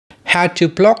how to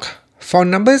block phone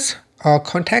numbers or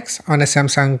contacts on the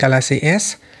Samsung Galaxy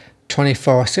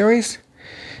S24 series.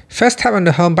 First, tap on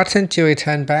the home button to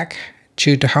return back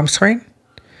to the home screen.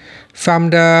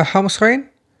 From the home screen,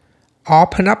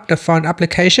 open up the phone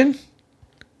application.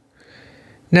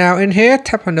 Now in here,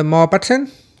 tap on the More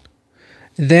button,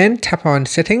 then tap on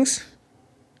Settings.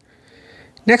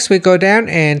 Next, we go down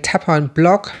and tap on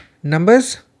Block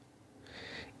Numbers.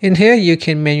 In here, you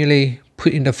can manually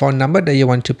put in the phone number that you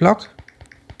want to block.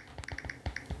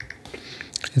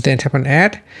 Then tap on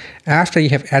Add. After you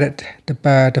have added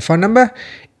the phone number,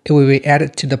 it will be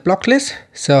added to the block list.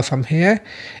 So from here,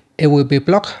 it will be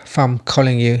blocked from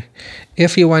calling you.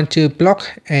 If you want to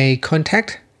block a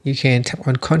contact, you can tap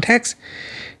on Contacts.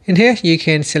 In here, you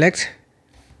can select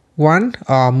one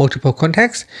or multiple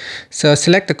contacts. So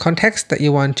select the contacts that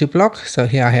you want to block. So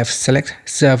here I have select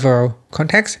several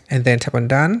contacts and then tap on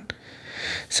Done.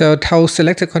 So those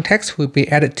selected contacts will be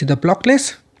added to the block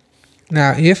list.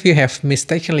 Now, if you have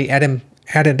mistakenly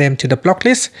added them to the block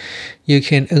list, you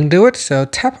can undo it. So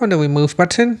tap on the Remove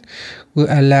button will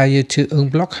allow you to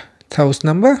unblock those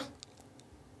numbers.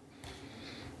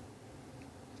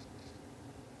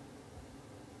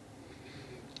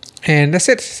 And that's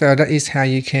it. So that is how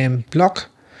you can block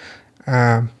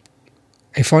a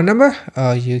phone number,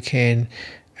 or you can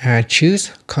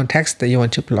choose contacts that you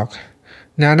want to block.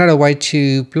 Now, another way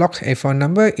to block a phone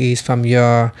number is from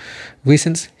your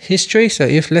recent history. So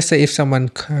let's say if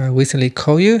someone recently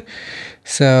called you,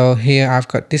 so here I've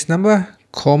got this number,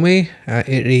 call me,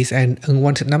 it is an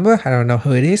unwanted number, I don't know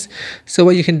who it is. So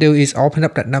what you can do is open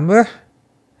up that number,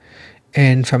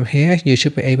 and from here you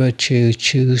should be able to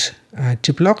choose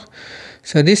to block.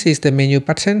 So this is the menu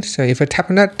button. So if I tap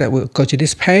on that, that will go to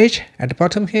this page. At the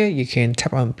bottom here, you can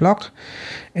tap on block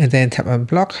and then tap on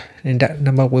block, and that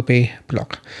number will be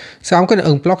blocked. So I'm going to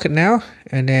unblock it now,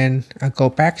 and then I'll go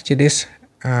back to this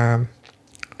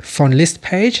phone list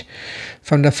page.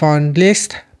 From the phone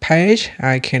list page,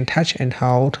 I can touch and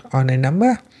hold on a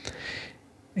number.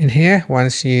 In here,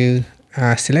 once you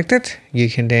select it, you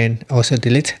can then also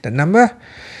delete the number.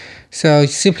 So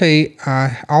simply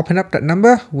open up that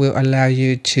number will allow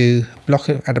you to block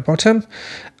it at the bottom,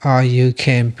 or you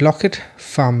can block it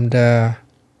from the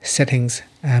settings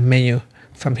menu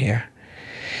from here.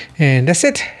 And that's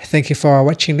it. Thank you for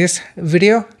watching this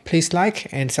video. Please like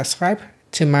and subscribe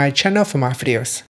to my channel for more videos.